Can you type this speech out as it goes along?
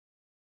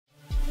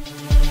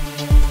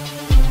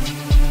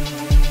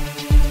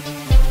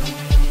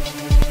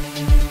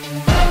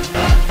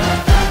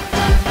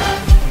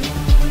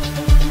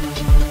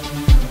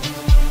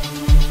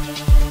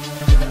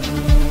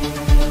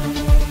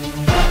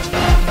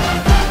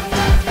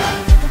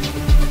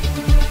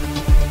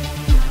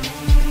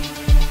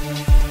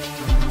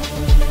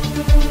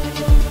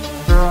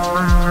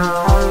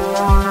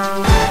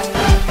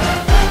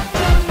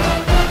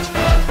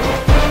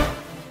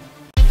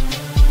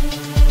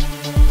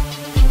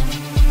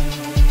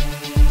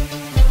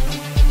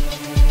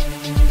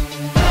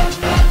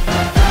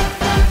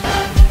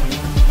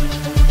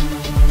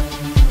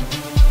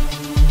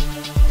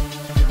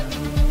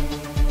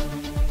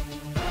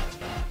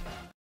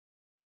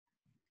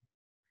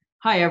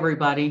Hi,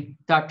 everybody.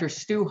 Dr.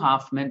 Stu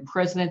Hoffman,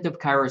 President of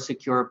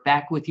ChiroSecure,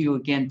 back with you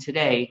again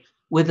today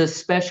with a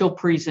special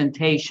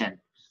presentation.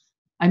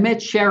 I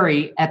met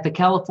Sherry at the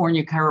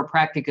California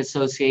Chiropractic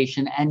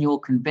Association annual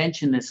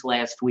convention this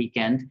last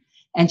weekend,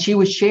 and she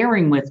was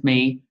sharing with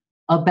me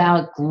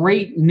about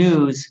great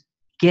news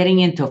getting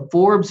into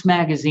Forbes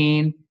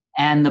magazine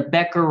and the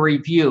Becker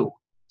review.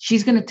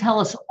 She's going to tell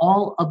us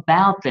all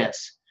about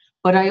this,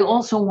 but I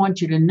also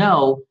want you to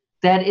know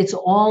that it's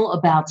all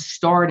about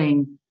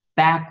starting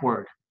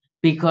backward,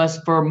 because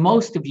for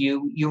most of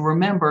you, you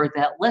remember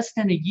that less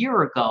than a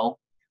year ago,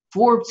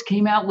 Forbes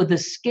came out with a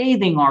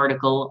scathing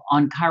article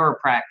on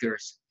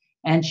chiropractors.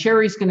 And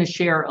Sherry's going to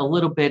share a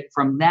little bit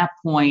from that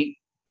point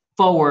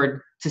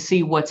forward to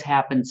see what's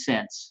happened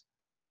since.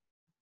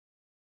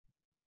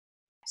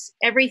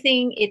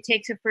 Everything, it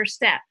takes a first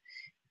step.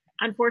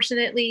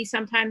 Unfortunately,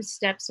 sometimes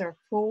steps are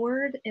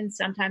forward and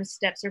sometimes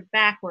steps are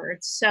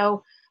backwards.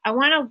 So I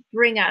want to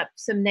bring up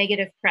some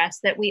negative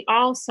press that we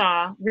all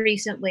saw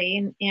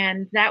recently,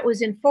 and that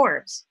was in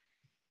Forbes.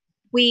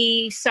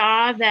 We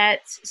saw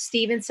that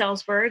Steven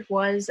Salzberg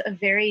was a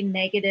very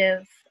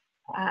negative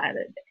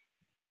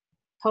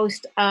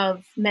post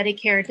of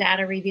Medicare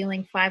data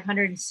revealing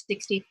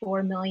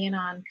 564 million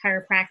on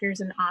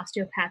chiropractors and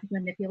osteopathic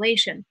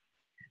manipulation.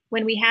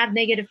 When we have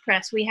negative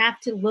press, we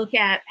have to look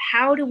at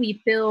how do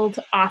we build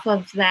off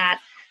of that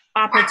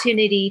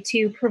opportunity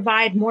to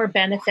provide more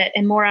benefit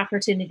and more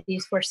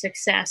opportunities for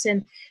success.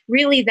 And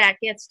really that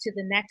gets to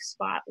the next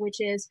spot, which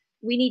is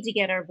we need to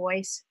get our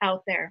voice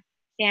out there.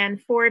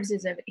 And Forbes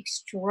is an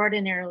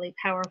extraordinarily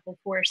powerful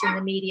force in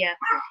the media.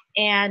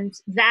 And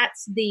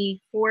that's the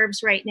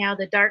Forbes right now.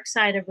 The dark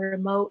side of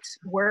remote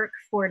work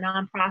for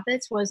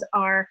nonprofits was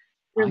our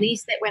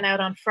release that went out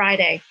on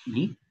Friday.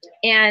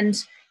 And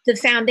the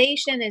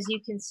foundation, as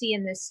you can see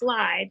in this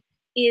slide,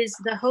 is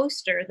the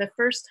hoster, the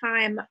first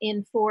time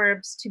in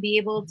Forbes to be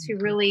able to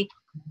really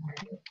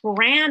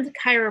brand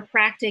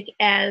chiropractic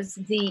as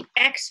the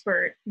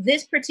expert.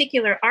 This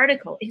particular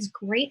article is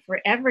great for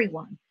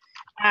everyone.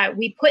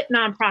 We put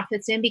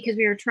nonprofits in because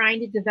we were trying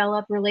to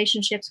develop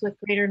relationships with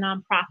greater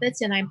nonprofits,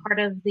 and I'm part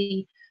of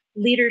the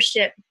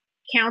leadership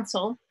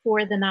council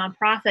for the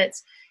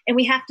nonprofits. And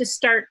we have to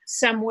start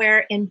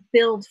somewhere and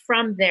build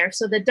from there.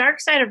 So the dark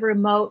side of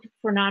remote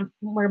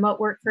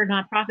work for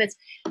nonprofits,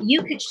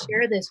 you could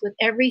share this with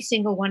every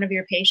single one of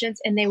your patients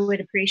and they would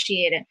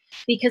appreciate it.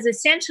 Because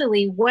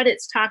essentially what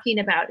it's talking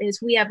about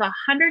is we have a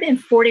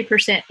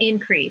 140%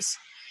 increase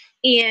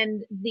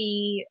in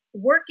the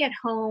work at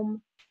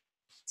home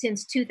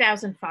since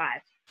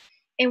 2005.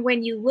 And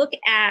when you look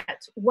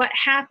at what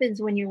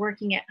happens when you're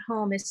working at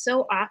home is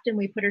so often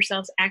we put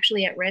ourselves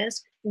actually at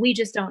risk. We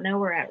just don't know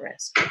we're at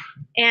risk.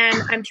 And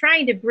I'm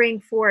trying to bring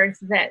forth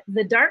that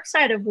the dark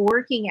side of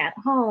working at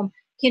home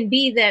can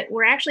be that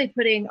we're actually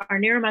putting our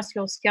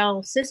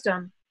neuromusculoskeletal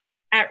system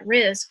at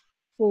risk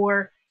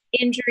for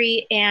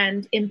injury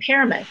and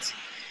impairment.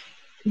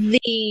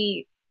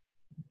 The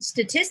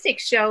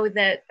statistics show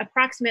that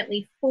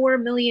approximately 4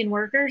 million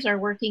workers are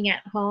working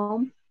at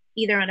home,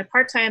 either on a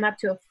part-time up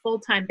to a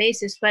full-time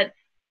basis. But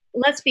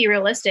let's be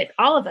realistic.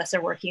 All of us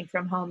are working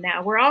from home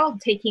now. We're all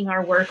taking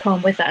our work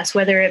home with us,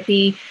 whether it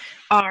be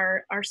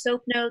our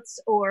soap notes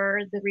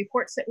or the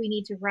reports that we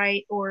need to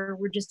write, or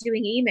we're just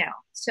doing email.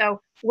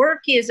 So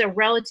work is a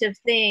relative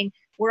thing.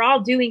 We're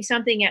all doing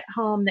something at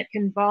home that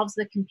involves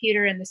the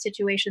computer and the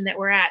situation that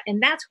we're at.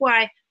 And that's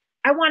why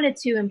I wanted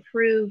to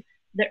improve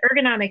the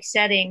ergonomic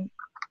setting,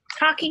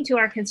 talking to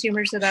our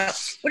consumers about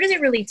what does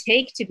it really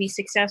take to be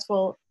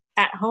successful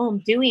at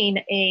home doing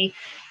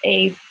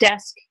a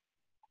desk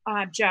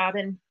job.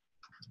 And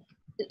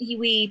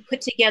we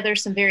put together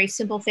some very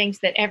simple things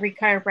that every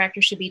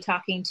chiropractor should be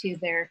talking to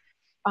their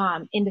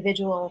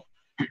individual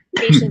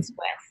patients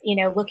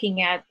with,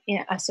 looking at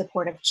a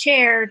supportive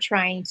chair,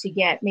 trying to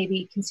get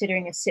maybe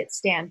considering a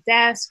sit-stand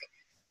desk,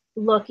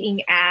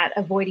 looking at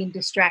avoiding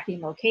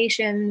distracting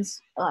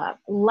locations,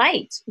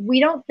 light. We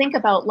don't think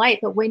about light,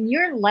 but when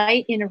your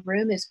light in a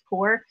room is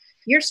poor,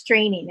 you're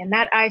straining, and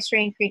that eye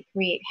strain can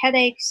create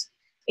headaches.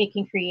 It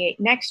can create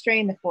neck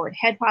strain, the forward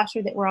head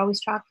posture that we're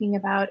always talking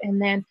about. And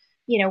then,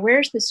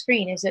 where's the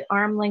screen? Is it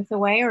arm length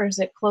away or is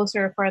it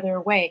closer or farther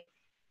away?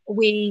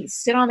 We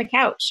sit on the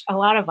couch, a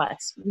lot of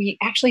us. We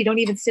actually don't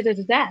even sit at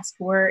a desk.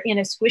 We're in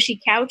a squishy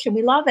couch and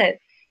we love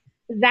it.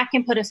 That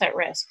can put us at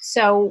risk.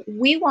 So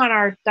we want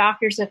our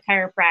doctors of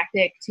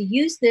chiropractic to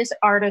use this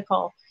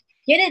article,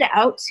 get it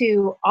out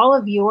to all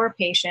of your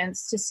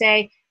patients to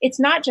say, it's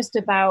not just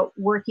about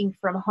working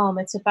from home.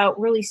 It's about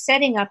really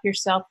setting up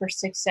yourself for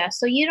success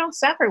so you don't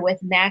suffer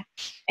with neck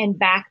and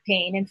back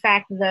pain. In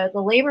fact, the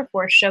labor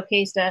force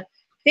showcased a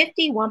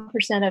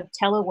 51% of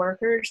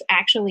teleworkers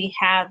actually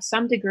have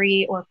some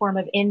degree or form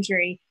of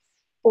injury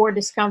or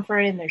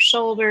discomfort in their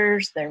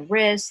shoulders, their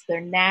wrists,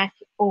 their neck,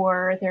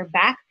 or their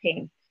back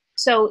pain.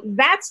 So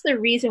that's the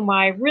reason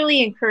why I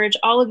really encourage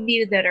all of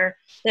you that are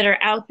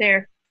out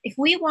there. If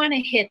we want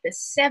to hit the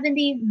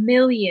 70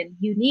 million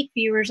unique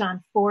viewers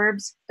on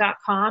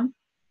Forbes.com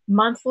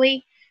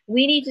monthly,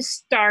 We need to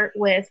start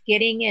with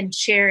getting and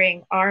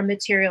sharing our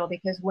material,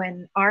 because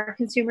when our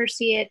consumers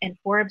see it and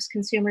Forbes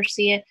consumers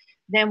see it,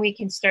 then we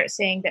can start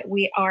saying that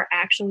we are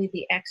actually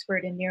the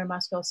expert in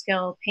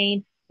neuromusculoskeletal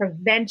pain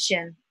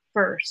prevention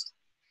first,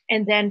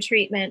 and then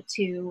treatment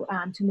to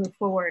move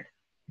forward.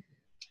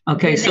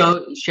 Okay,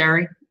 so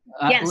Sherry,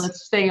 yes.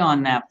 Let's stay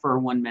on that for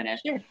 1 minute.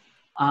 Sure.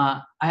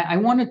 I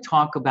want to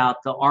talk about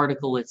the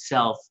article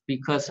itself,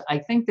 because I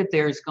think that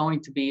there's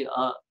going to be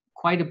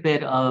quite a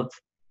bit of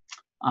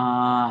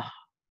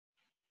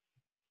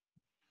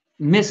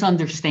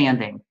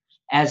misunderstanding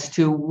as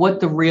to what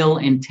the real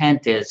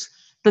intent is.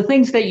 The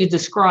things that you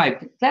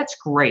described, that's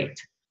great.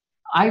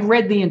 I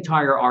read the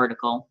entire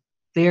article.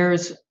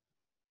 There's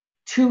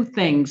two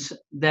things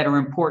that are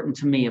important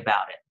to me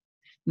about it.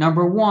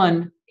 Number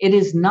one, it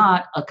is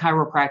not a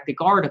chiropractic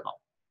article.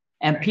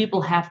 And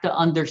people have to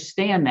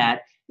understand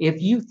that.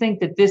 If you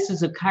think that this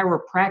is a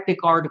chiropractic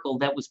article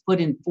that was put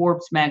in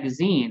Forbes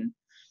magazine,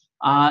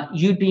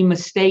 you'd be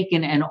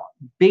mistaken and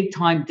big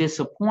time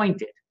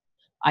disappointed.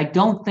 I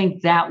don't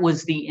think that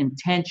was the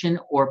intention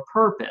or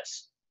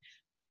purpose.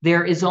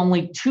 There is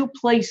only two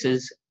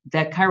places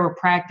that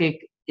chiropractic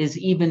is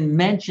even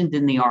mentioned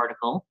in the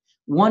article.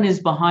 One is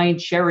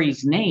behind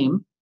Sherry's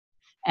name,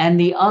 and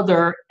the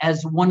other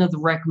as one of the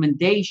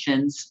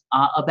recommendations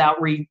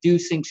about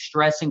reducing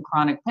stress and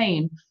chronic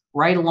pain,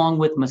 right along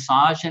with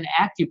massage and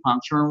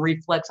acupuncture and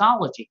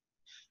reflexology.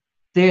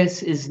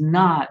 This is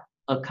not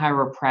a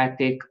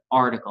chiropractic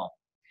article.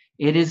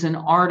 It is an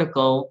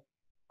article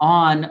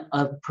on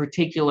a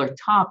particular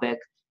topic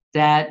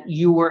that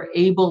you were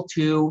able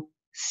to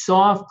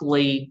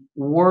softly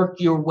work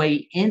your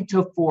way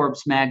into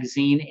Forbes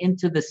magazine,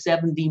 into the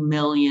 70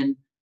 million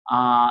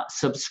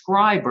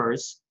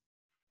subscribers,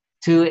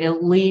 to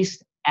at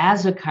least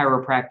as a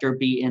chiropractor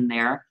be in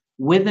there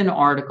with an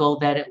article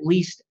that at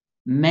least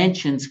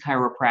mentions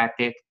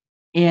chiropractic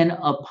in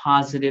a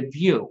positive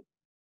view.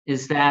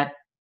 Is that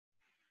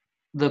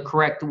the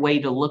correct way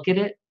to look at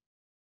it?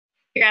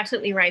 You're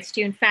absolutely right,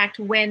 Stu. In fact,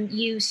 when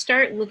you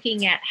start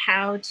looking at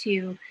how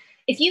to,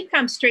 if you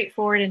come straight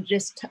forward and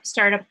just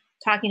start up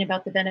talking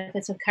about the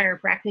benefits of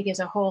chiropractic as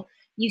a whole,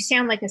 you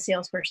sound like a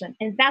salesperson.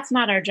 And that's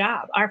not our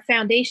job. Our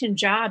foundation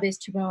job is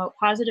to promote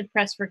positive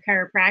press for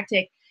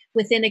chiropractic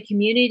within a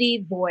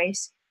community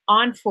voice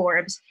on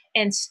Forbes,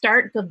 and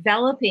start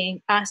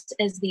developing us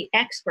as the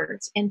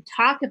experts and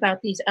talk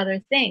about these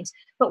other things.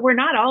 But we're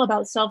not all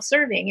about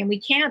self-serving, and we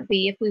can't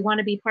be if we want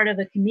to be part of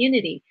a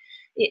community.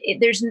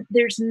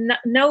 There's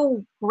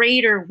no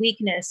greater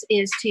weakness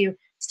is to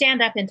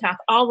stand up and talk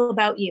all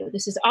about you.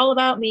 This is all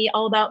about me,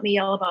 all about me,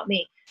 all about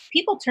me.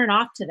 People turn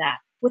off to that.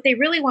 What they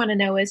really want to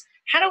know is,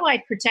 how do I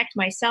protect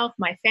myself,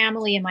 my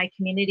family, and my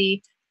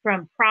community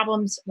from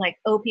problems like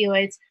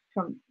opioids,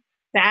 from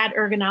bad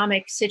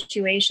ergonomic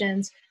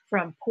situations,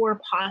 from poor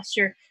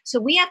posture? So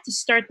we have to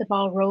start the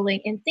ball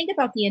rolling and think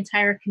about the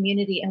entire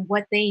community and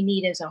what they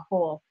need as a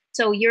whole.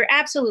 So you're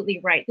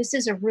absolutely right. This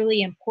is a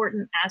really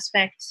important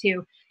aspect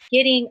to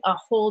getting a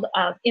hold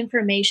of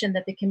information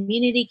that the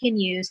community can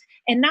use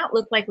and not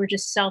look like we're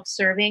just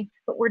self-serving,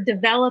 but we're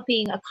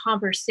developing a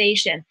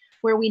conversation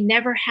where we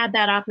never had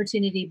that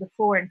opportunity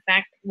before. In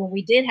fact, when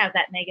we did have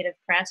that negative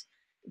press,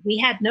 we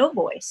had no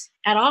voice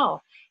at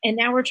all. And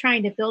now we're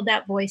trying to build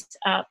that voice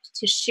up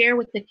to share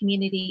with the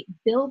community,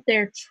 build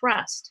their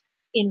trust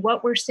in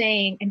what we're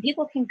saying. And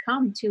people can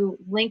come to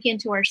link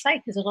into our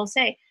site, because it'll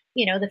say,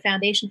 you know, the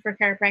Foundation for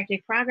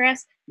Chiropractic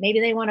Progress. Maybe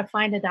they want to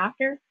find a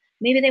doctor.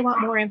 Maybe they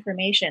want more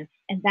information.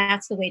 And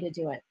that's the way to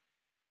do it.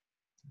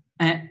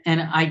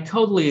 And I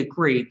totally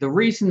agree. The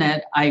reason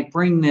that I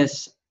bring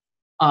this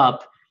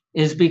up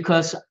is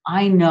because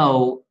I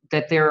know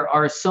that there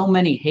are so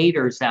many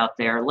haters out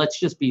there. Let's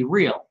just be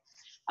real.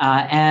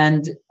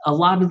 And a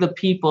lot of the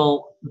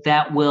people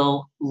that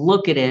will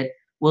look at it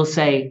will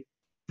say,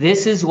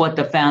 this is what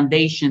the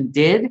foundation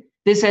did.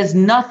 This has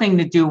nothing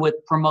to do with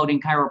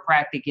promoting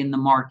chiropractic in the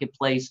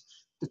marketplace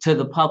to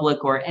the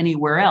public or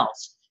anywhere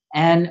else.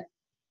 And,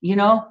 you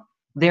know,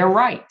 they're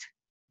right.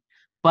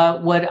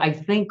 But what I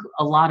think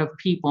a lot of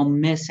people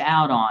miss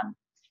out on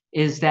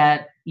is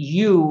that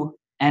you,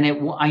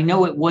 and I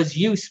know it was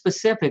you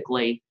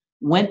specifically,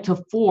 went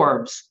to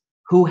Forbes,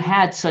 who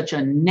had such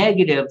a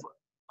negative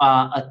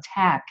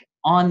attack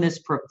on this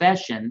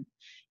profession,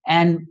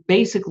 and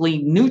basically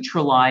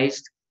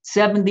neutralized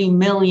 70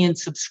 million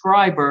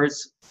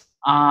subscribers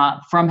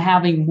from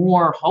having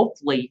more,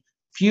 hopefully,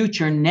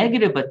 future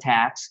negative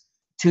attacks,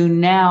 to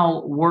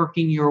now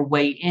working your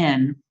way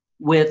in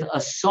with a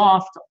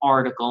soft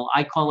article.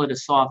 I call it a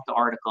soft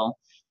article,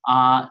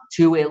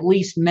 to at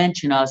least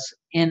mention us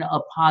in a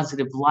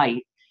positive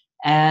light.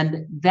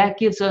 And that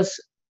gives us,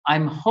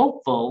 I'm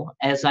hopeful,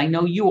 as I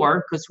know you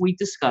are, because we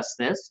discussed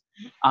this,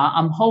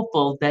 I'm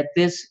hopeful that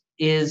this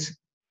is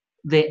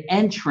the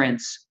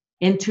entrance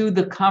into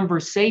the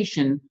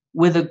conversation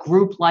with a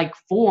group like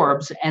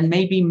Forbes, and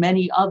maybe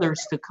many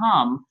others to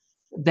come,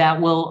 that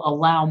will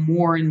allow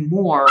more and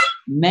more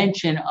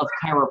mention of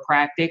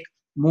chiropractic,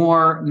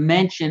 more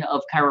mention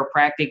of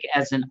chiropractic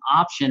as an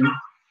option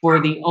for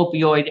the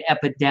opioid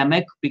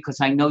epidemic, because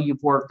I know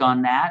you've worked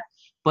on that,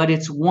 but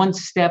it's one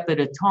step at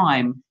a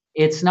time.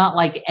 It's not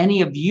like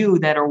any of you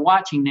that are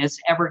watching this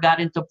ever got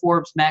into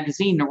Forbes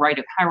magazine to write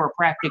a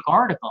chiropractic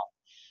article.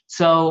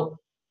 So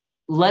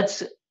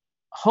let's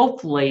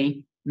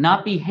hopefully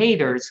not be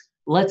haters.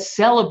 Let's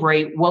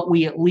celebrate what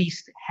we at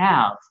least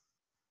have.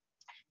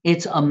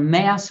 It's a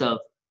massive,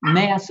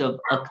 massive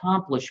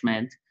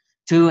accomplishment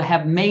to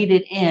have made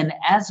it in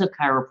as a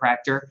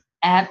chiropractor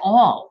at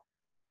all.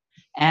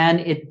 And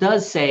it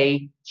does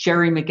say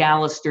Sherry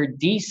McAllister,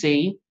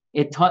 DC.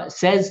 It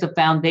says the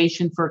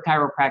Foundation for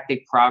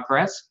Chiropractic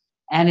Progress,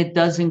 and it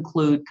does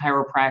include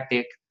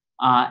chiropractic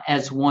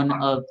as one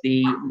of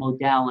the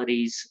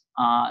modalities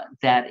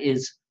that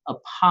is a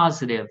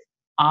positive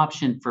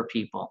option for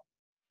people.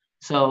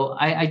 So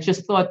I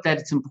just thought that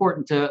it's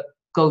important to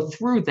go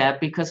through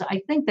that, because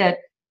I think that,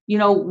 you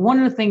know,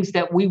 one of the things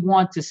that we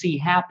want to see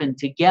happen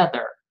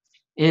together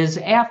is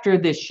after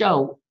this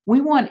show, we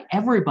want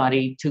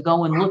everybody to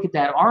go and look at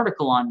that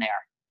article on there.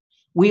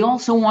 We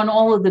also want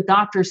all of the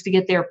doctors to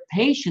get their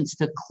patients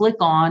to click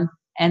on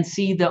and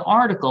see the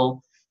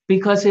article,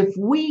 because if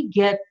we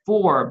get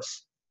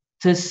Forbes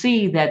to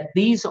see that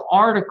these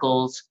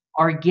articles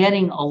are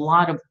getting a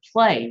lot of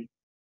play,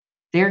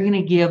 they're going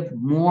to give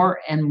more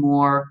and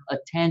more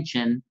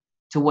attention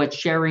to what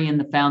Sherry and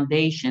the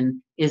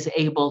foundation is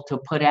able to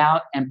put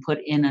out and put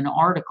in an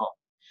article.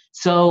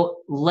 So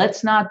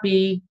let's not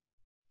be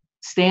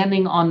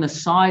standing on the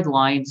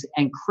sidelines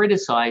and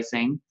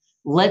criticizing.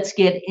 Let's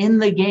get in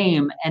the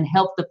game and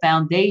help the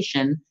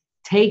foundation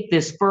take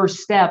this first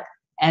step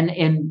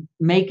and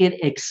make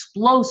it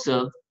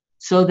explosive,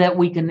 so that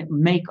we can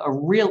make a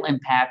real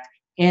impact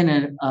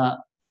in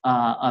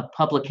a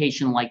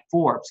publication like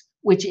Forbes,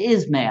 which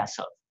is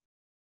massive.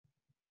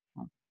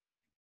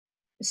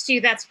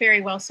 Stu, that's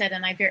very well said,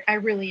 and I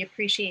really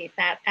appreciate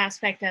that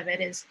aspect of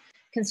it. Is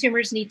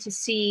consumers need to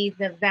see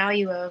the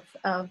value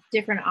of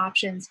different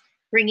options,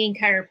 bringing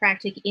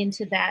chiropractic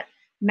into that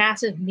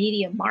massive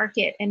media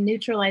market and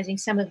neutralizing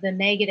some of the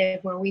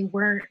negative where we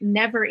were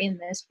never in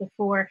this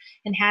before,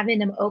 and having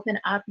them open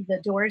up the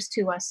doors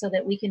to us so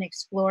that we can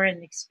explore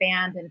and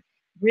expand and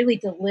really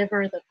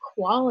deliver the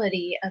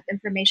quality of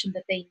information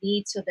that they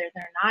need, so they're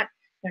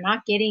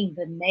not getting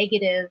the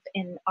negative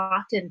and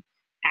often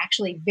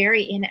actually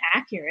very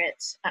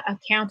inaccurate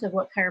account of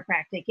what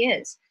chiropractic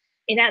is.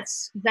 And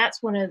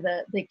that's one of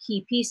the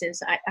key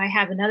pieces. I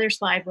have another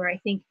slide where I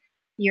think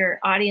your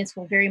audience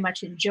will very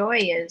much enjoy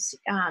is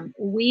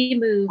we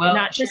move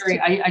not just Sherry,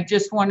 I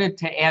just wanted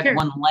to add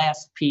one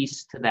last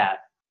piece to that.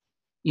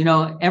 You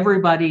know,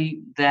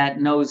 everybody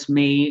that knows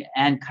me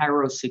and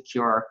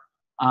ChiroSecure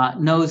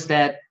knows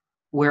that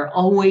we're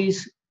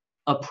always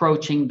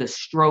approaching the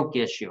stroke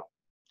issue.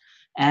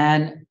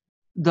 And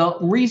the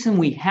reason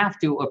we have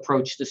to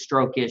approach the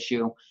stroke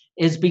issue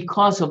is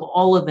because of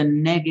all of the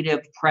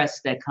negative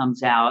press that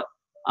comes out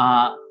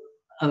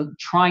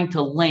trying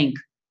to link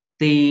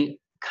the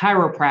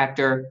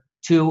chiropractor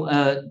to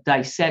a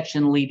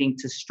dissection leading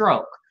to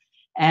stroke.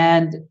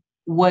 And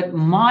what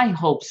my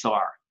hopes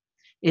are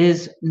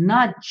is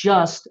not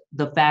just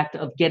the fact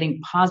of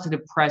getting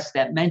positive press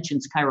that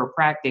mentions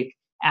chiropractic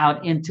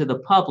out into the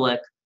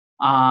public.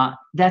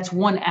 That's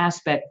one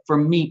aspect for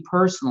me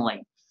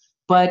personally.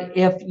 But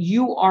if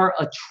you are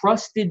a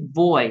trusted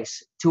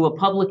voice to a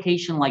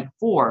publication like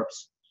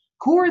Forbes,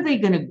 who are they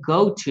going to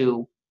go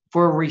to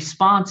for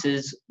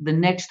responses the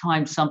next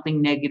time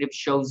something negative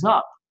shows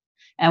up?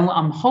 And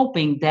I'm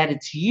hoping that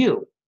it's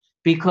you,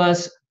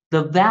 because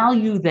the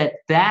value that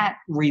that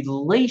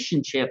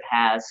relationship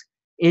has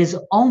is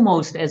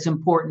almost as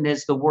important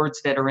as the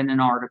words that are in an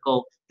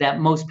article that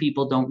most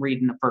people don't read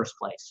in the first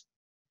place.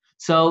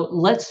 So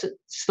let's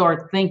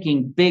start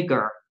thinking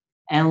bigger,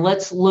 and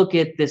let's look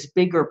at this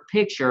bigger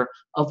picture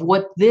of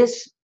what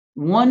this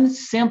one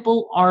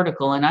simple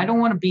article, and I don't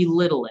want to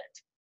belittle it.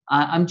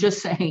 I'm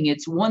just saying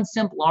it's one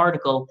simple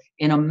article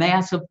in a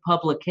massive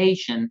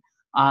publication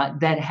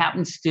that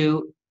happens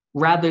to,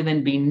 rather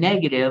than be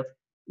negative,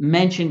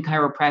 mention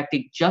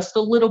chiropractic just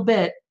a little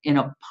bit in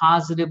a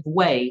positive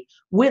way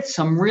with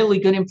some really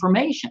good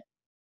information.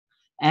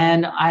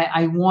 And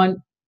I want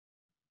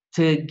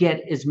to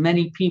get as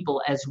many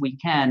people as we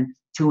can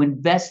to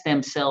invest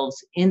themselves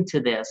into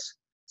this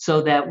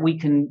so that we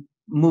can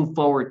move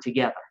forward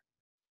together.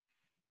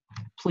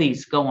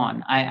 Please go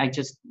on. I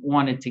just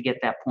wanted to get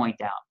that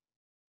point out.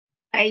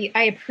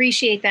 I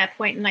appreciate that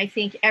point, and I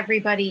think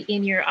everybody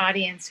in your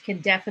audience can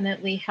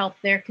definitely help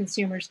their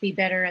consumers be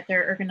better at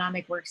their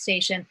ergonomic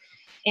workstation.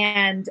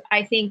 And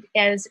I think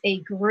as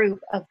a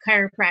group of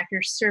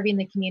chiropractors serving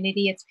the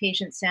community, it's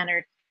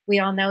patient-centered. We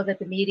all know that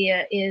the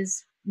media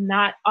is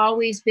not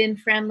always been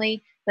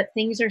friendly, but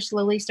things are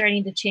slowly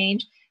starting to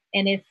change.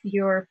 And if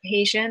you're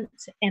patient,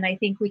 and I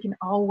think we can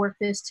all work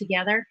this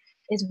together,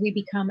 as we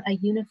become a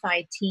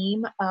unified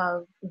team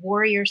of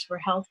warriors for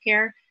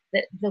healthcare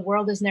that the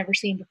world has never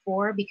seen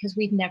before, because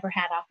we've never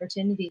had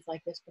opportunities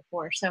like this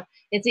before. So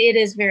it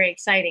is very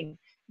exciting.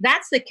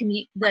 That's the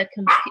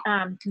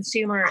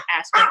consumer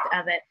aspect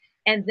of it.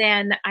 And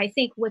then I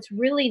think what's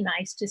really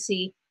nice to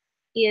see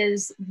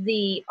is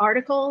the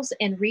articles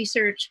and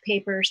research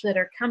papers that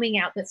are coming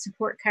out that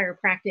support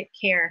chiropractic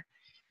care.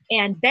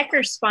 And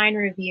Becker's Spine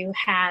Review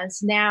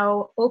has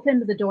now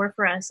opened the door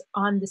for us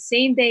on the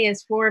same day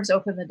as Forbes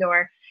opened the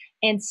door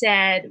and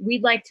said,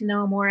 we'd like to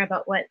know more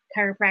about what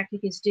chiropractic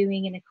is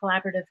doing in a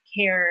collaborative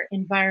care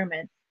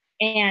environment.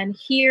 And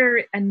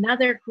here,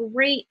 another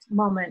great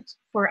moment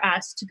for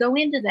us to go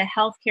into the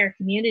healthcare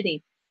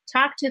community,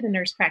 talk to the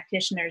nurse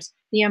practitioners,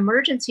 the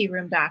emergency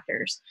room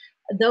doctors,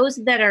 those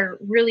that are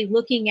really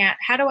looking at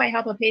how do I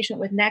help a patient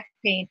with neck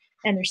pain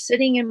and they're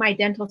sitting in my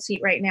dental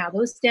seat right now.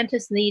 Those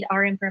dentists need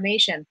our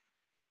information.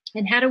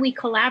 And how do we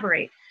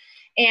collaborate?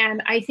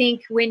 And I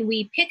think when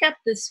we pick up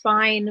the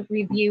spine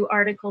review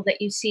article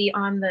that you see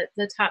on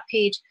the top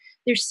page,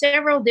 there's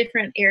several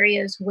different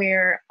areas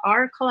where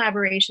our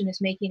collaboration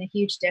is making a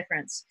huge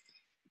difference.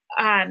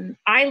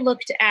 I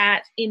looked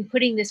at, in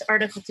putting this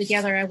article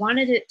together, I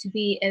wanted it to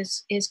be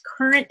as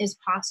current as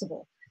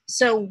possible.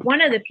 So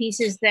one of the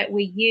pieces that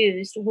we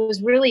used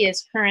was really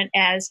as current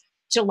as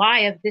July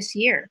of this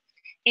year.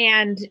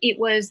 And it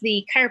was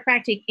the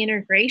chiropractic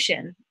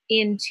integration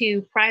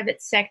into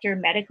private sector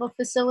medical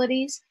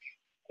facilities.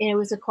 And it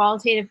was a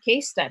qualitative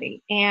case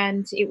study.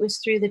 And it was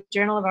through the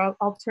Journal of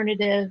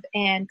Alternative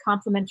and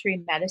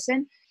Complementary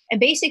Medicine. And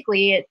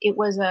basically, it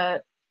was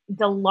the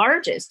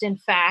largest, in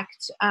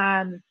fact,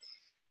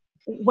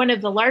 one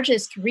of the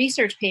largest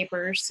research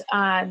papers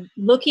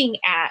looking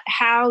at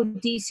how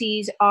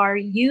DCs are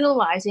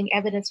utilizing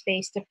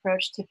evidence-based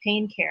approach to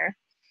pain care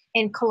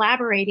and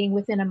collaborating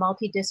within a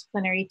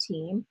multidisciplinary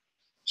team,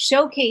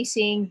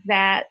 showcasing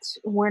that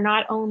we're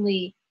not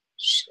only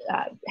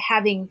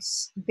having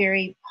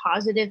very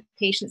positive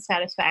patient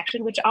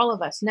satisfaction, which all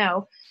of us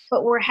know,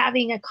 but we're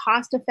having a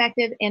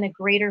cost-effective and a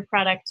greater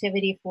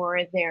productivity for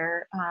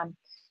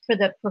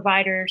the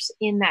providers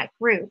in that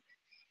group.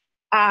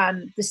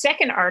 The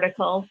second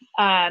article,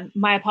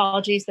 my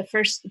apologies,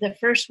 the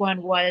first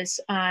one was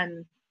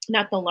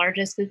not the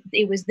largest.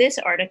 It was this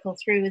article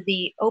through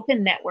the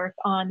Open Network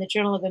on the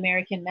Journal of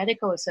American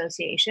Medical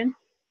Association.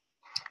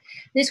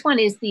 This one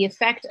is the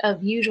effect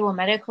of usual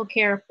medical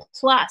care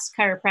plus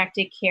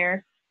chiropractic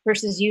care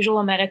versus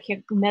usual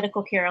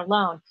medical care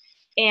alone.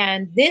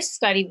 And this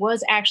study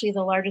was actually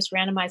the largest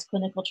randomized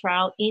clinical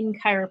trial in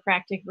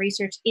chiropractic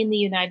research in the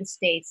United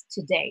States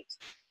to date.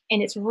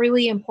 And it's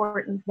really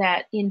important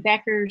that in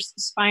Becker's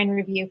Spine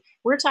Review,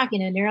 we're talking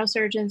to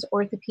neurosurgeons,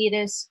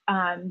 orthopedists,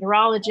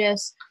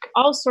 neurologists,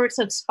 all sorts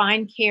of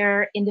spine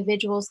care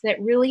individuals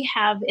that really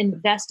have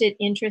invested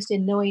interest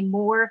in knowing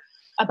more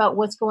about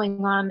what's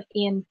going on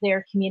in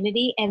their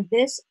community. And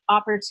this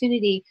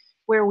opportunity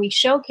where we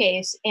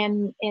showcase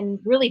and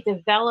really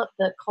develop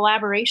the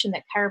collaboration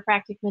that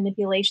chiropractic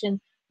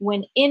manipulation,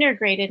 when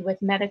integrated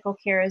with medical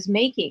care, is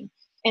making.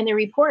 And the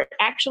report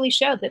actually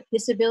showed that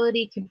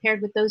disability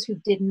compared with those who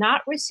did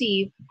not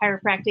receive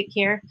chiropractic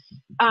care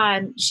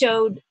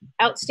showed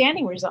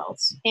outstanding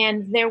results,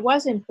 and there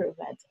was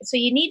improvement. So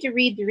you need to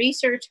read the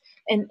research,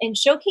 and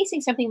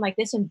showcasing something like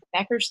this in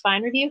Becker's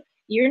Spine Review,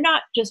 you're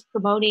not just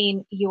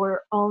promoting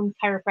your own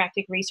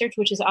chiropractic research,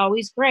 which is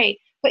always great,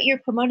 but you're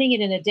promoting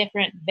it in a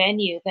different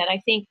venue that I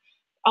think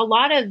a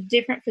lot of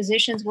different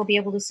physicians will be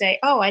able to say,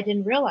 oh, I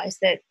didn't realize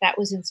that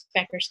was in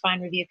Becker's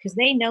Spine Review, because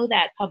they know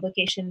that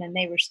publication and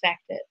they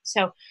respect it.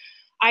 So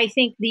I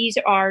think these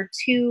are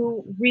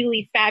two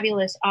really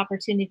fabulous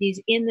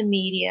opportunities in the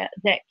media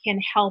that can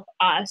help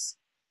us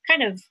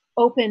kind of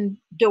open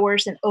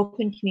doors and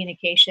open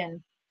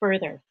communication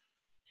further.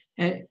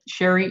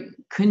 Sherry,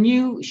 can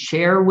you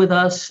share with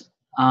us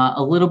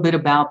a little bit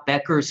about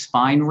Becker's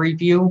Spine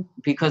Review?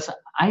 Because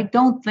I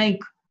don't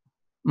think,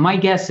 my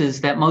guess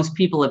is that most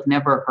people have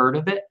never heard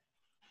of it.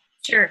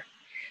 Sure.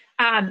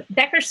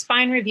 Becker's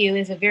Spine Review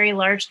is a very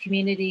large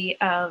community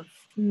of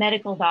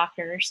medical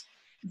doctors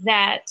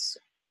that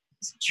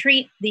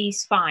treat the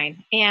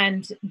spine.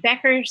 And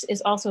Becker's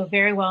is also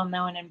very well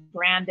known and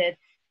branded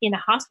in a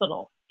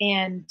hospital,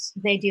 and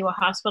they do a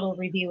hospital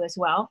review as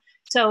well.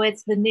 So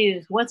it's the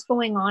news, what's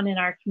going on in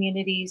our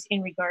communities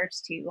in regards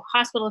to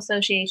hospital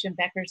association.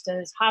 Becker's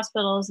does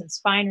hospitals and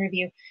spine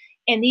review.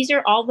 And these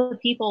are all the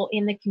people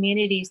in the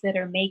communities that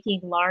are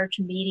making large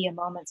media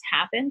moments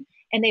happen.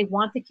 And they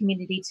want the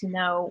community to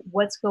know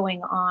what's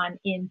going on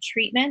in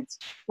treatment,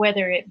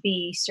 whether it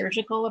be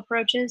surgical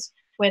approaches,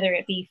 whether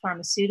it be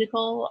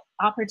pharmaceutical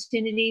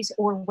opportunities,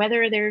 or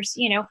whether there's,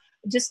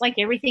 just like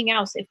everything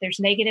else, if there's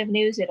negative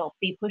news, it'll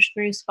be pushed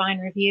through Spine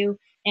Review,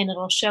 and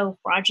it'll show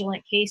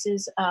fraudulent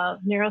cases of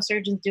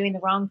neurosurgeons doing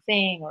the wrong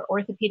thing, or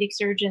orthopedic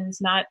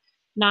surgeons not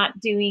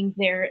doing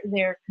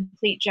their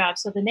complete job.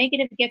 So the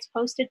negative gets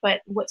posted,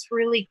 but what's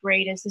really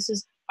great is this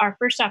is our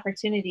first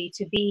opportunity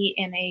to be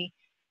in a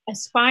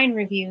spine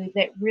review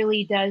that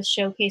really does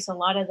showcase a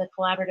lot of the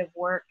collaborative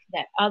work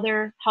that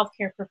other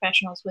healthcare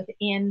professionals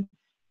within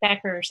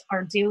Becker's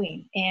are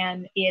doing.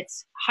 And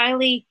it's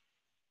a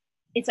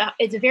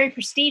very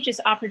prestigious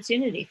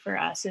opportunity for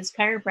us as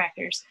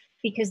chiropractors,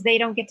 because they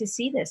don't get to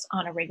see this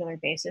on a regular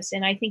basis.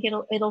 And I think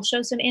it'll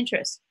show some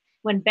interest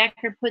when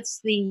Becker puts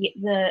the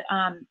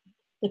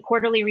the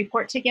quarterly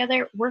report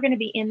together, we're going to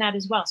be in that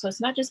as well. So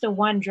it's not just a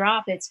one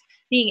drop, it's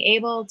being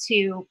able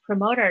to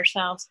promote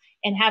ourselves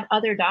and have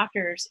other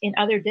doctors in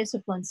other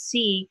disciplines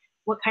see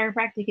what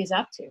chiropractic is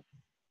up to.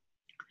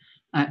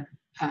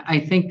 I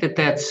think that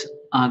that's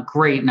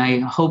great, and I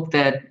hope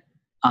that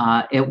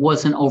it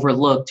wasn't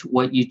overlooked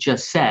what you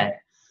just said.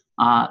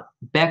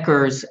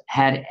 Becker's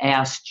had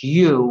asked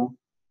you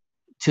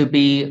to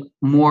be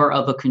more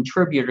of a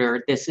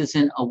contributor. This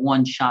isn't a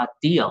one-shot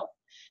deal.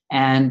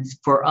 And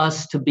for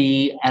us to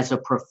be, as a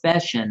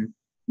profession,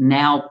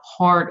 now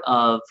part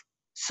of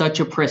such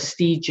a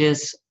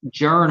prestigious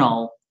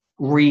journal,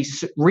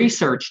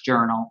 research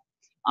journal,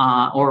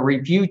 or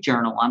review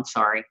journal, I'm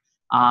sorry,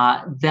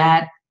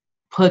 that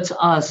puts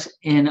us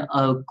in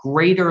a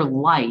greater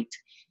light.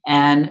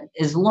 And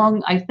as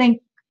long, I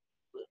think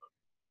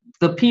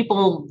the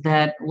people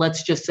that,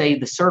 let's just say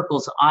the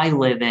circles I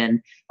live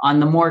in, on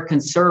the more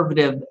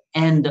conservative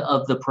end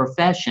of the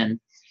profession,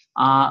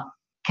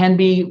 can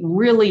be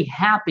really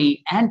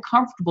happy and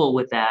comfortable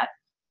with that,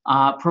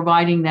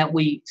 providing that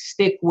we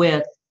stick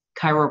with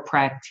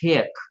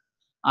chiropractic.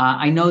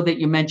 I know that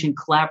you mentioned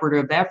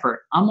collaborative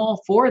effort. I'm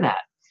all for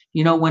that.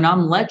 You know, when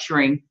I'm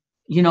lecturing,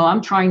 you know,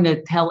 I'm trying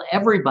to tell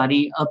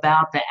everybody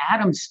about the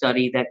Adams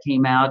study that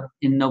came out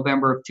in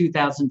November of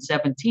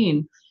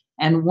 2017.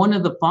 And one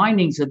of the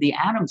findings of the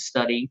Adams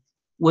study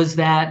was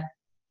that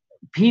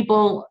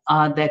people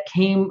that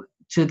came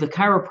to the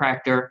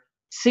chiropractor,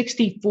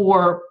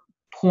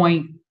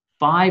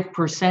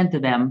 64.5%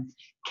 of them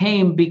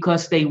came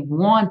because they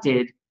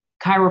wanted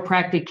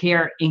chiropractic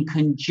care in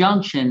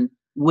conjunction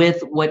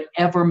with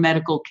whatever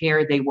medical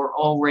care they were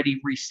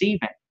already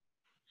receiving.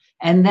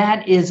 And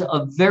that is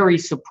a very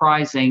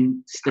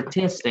surprising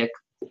statistic,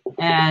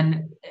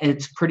 and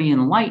it's pretty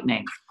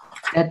enlightening.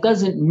 That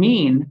doesn't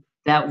mean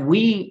that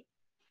we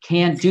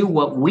can't do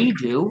what we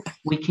do.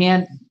 We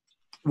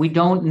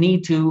don't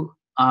need to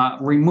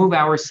remove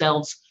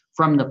ourselves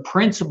from the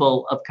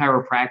principle of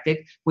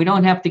chiropractic. We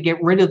don't have to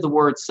get rid of the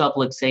word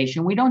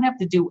subluxation. We don't have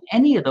to do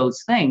any of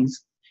those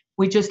things.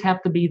 We just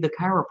have to be the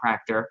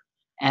chiropractor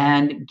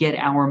and get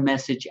our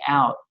message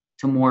out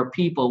to more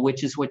people,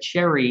 which is what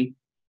Sherry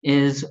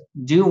is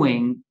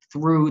doing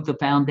through the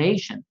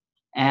foundation.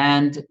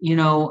 And, you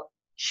know,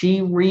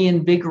 she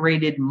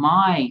reinvigorated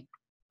my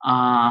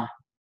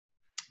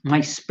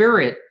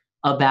spirit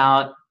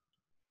about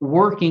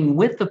working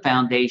with the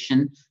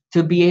foundation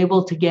to be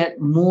able to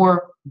get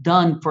more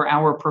done for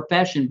our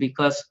profession,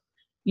 because,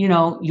 you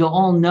know, you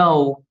all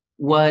know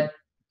what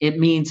it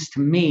means to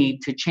me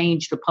to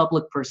change the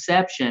public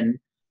perception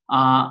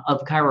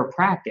of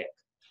chiropractic.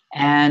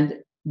 And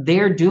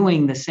they're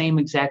doing the same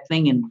exact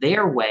thing in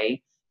their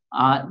way.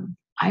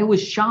 I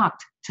was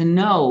shocked to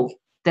know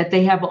that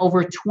they have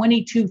over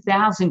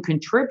 22,000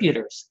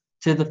 contributors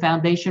to the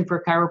Foundation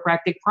for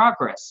Chiropractic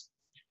Progress.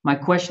 My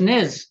question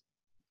is,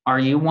 are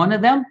you one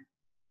of them?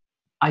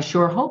 I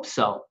sure hope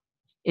so.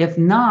 If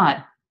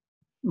not,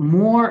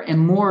 more and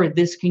more of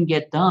this can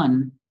get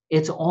done.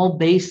 It's all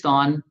based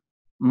on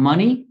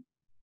money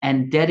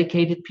and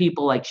dedicated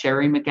people like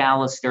Sherry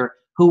McAllister,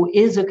 who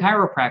is a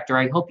chiropractor.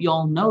 I hope you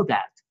all know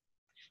that.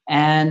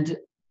 And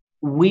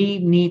we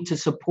need to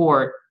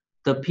support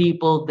the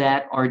people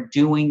that are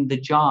doing the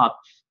job,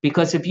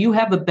 because if you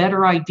have a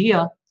better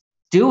idea,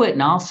 do it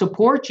and I'll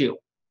support you.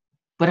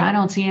 But I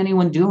don't see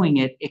anyone doing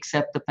it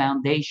except the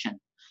foundation.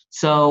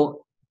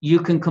 So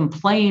you can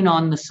complain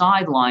on the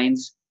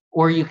sidelines,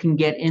 or you can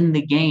get in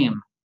the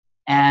game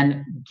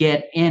and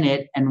get in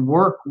it and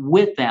work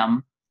with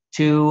them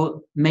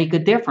to make a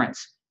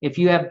difference. If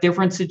you have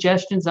different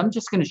suggestions, I'm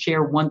just going to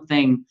share one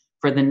thing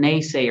for the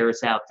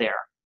naysayers out there.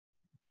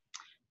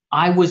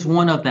 I was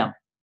one of them,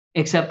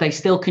 except I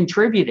still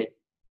contributed,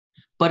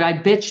 but I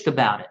bitched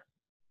about it.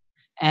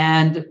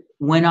 And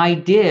when I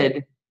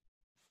did,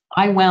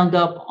 I wound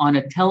up on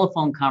a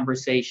telephone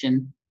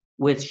conversation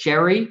with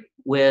Sherry,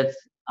 with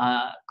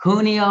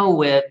Cuneo,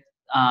 with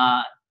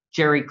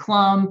Jerry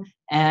Klum,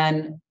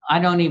 and I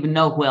don't even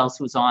know who else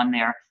was on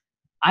there.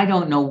 I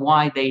don't know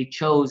why they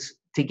chose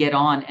to get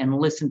on and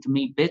listen to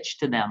me bitch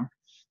to them,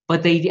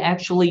 but they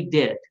actually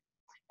did.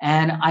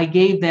 And I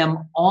gave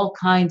them all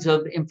kinds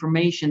of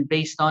information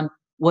based on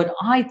what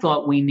I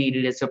thought we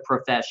needed as a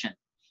profession.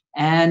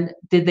 And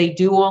did they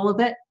do all of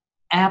it?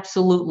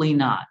 Absolutely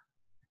not.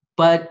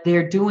 But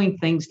they're doing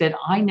things that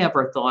I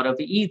never thought of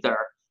either.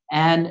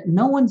 And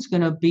no one's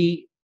going to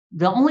be,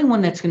 the only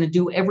one that's going to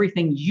do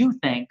everything you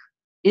think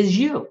is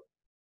you.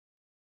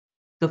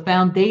 The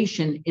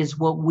foundation is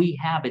what we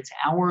have. It's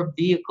our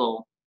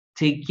vehicle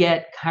to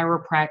get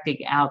chiropractic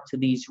out to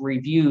these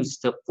reviews,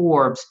 to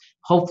Forbes,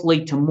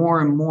 hopefully to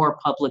more and more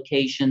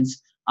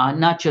publications,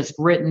 not just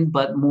written,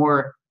 but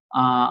more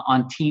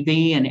on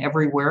TV and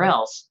everywhere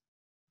else.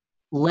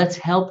 Let's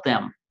help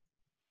them.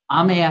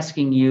 I'm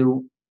asking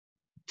you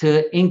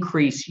to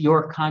increase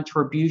your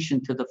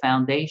contribution to the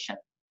foundation.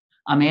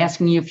 I'm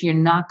asking you, if you're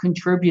not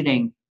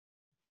contributing,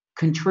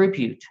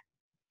 contribute.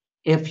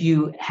 If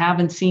you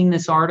haven't seen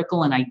this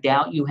article, and I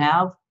doubt you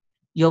have,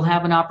 you'll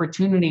have an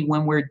opportunity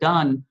when we're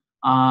done.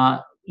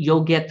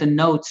 You'll get the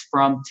notes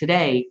from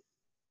today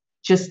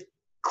just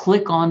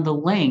click on the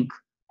link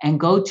and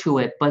go to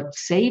it, but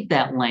save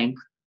that link,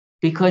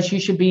 because you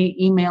should be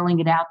emailing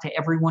it out to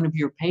every one of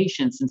your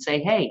patients and say,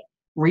 hey,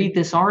 read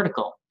this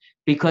article.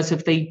 Because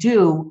if they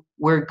do,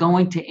 we're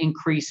going to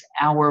increase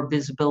our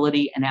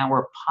visibility and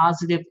our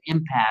positive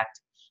impact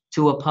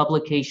to a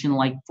publication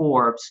like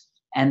Forbes.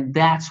 And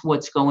that's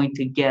what's going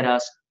to get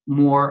us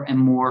more and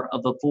more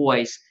of a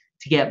voice,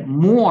 to get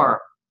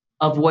more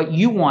of what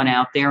you want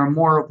out there and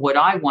more of what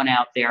I want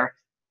out there,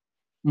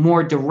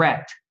 more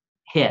direct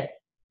hit.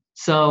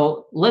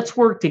 So let's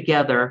work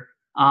together.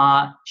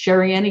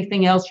 Sherry,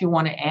 anything else you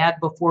want to add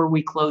before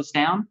we close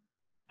down?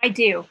 I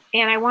do.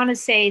 And I want to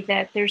say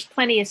that there's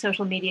plenty of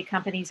social media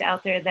companies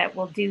out there that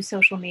will do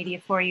social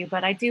media for you.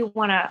 But I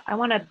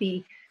want to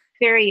be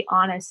very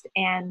honest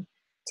and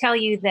tell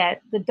you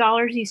that the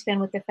dollars you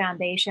spend with the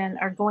foundation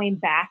are going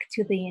back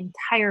to the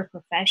entire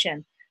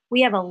profession.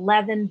 We have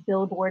 11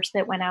 billboards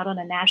that went out on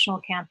a national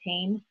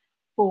campaign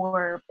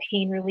for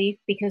pain relief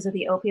because of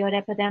the opioid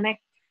epidemic.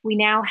 We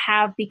now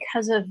have,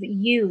 because of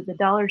you, the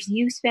dollars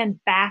you spend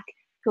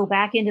go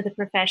back into the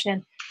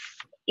profession.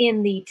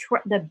 In the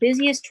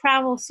busiest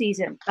travel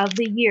season of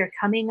the year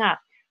coming up,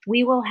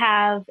 we will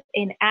have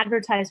an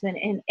advertisement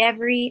in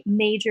every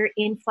major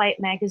in-flight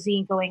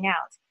magazine going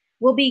out.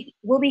 We'll be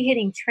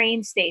hitting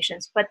train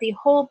stations, but the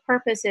whole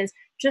purpose is,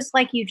 just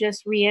like you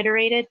just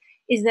reiterated,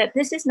 is that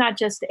this is not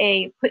just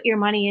a put your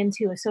money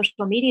into a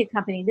social media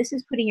company. This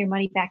is putting your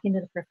money back into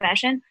the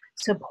profession.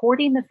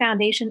 Supporting the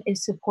foundation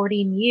is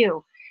supporting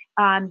you.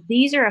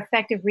 These are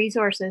effective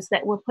resources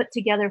that we'll put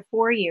together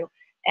for you.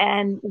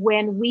 And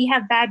when we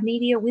have bad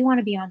media, we want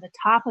to be on the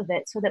top of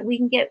it so that we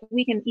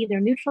can either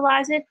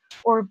neutralize it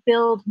or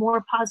build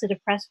more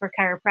positive press for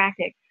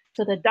chiropractic.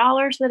 So the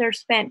dollars that are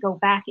spent go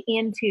back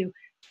into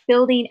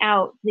building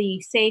out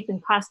the safe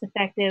and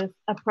cost-effective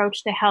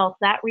approach to health.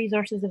 That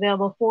resource is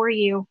available for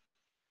you,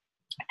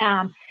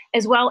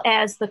 as well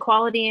as the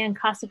quality and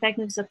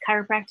cost-effectiveness of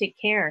chiropractic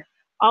care.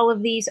 All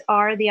of these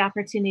are the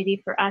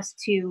opportunity for us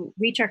to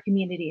reach our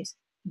communities,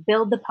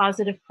 build the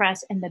positive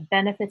press and the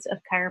benefits of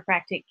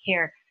chiropractic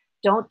care.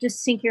 Don't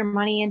just sink your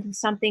money into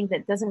something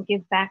that doesn't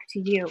give back to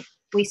you.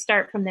 We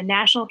start from the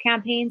national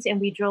campaigns and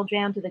we drill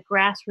down to the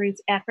grassroots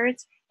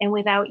efforts. And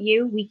without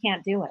you, we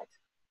can't do it.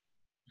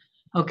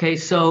 Okay,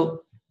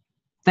 so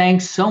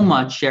thanks so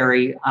much,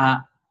 Sherry.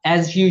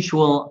 As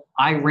usual,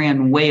 I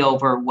ran way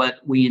over what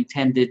we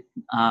intended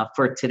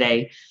for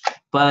today,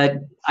 but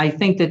I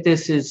think that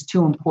this is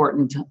too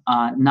important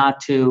not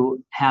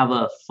to have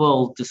a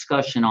full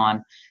discussion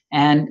on.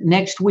 And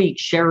next week,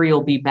 Sherry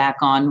will be back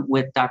on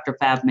with Dr.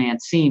 Fab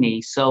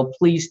Mancini, so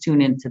please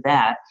tune into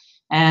that.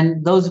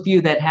 And those of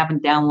you that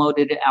haven't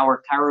downloaded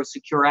our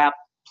ChiroSecure app,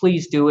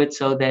 please do it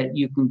so that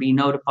you can be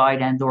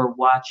notified and or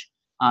watch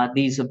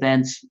these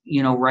events,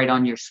 right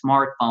on your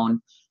smartphone.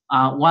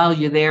 While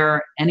you're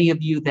there, any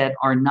of you that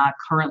are not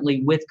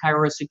currently with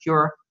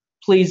ChiroSecure,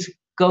 please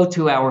go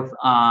to our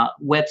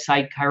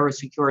website,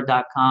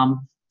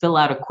 ChiroSecure.com, fill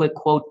out a quick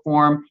quote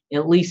form,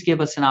 at least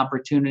give us an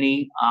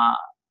opportunity.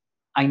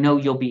 I know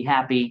you'll be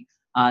happy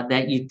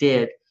that you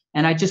did.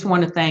 And I just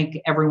want to thank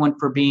everyone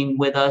for being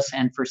with us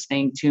and for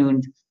staying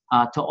tuned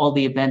to all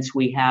the events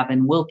we have.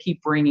 And we'll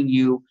keep bringing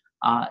you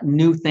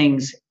new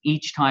things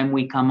each time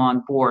we come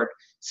on board.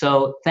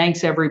 So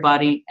thanks,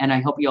 everybody, and I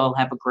hope you all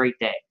have a great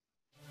day.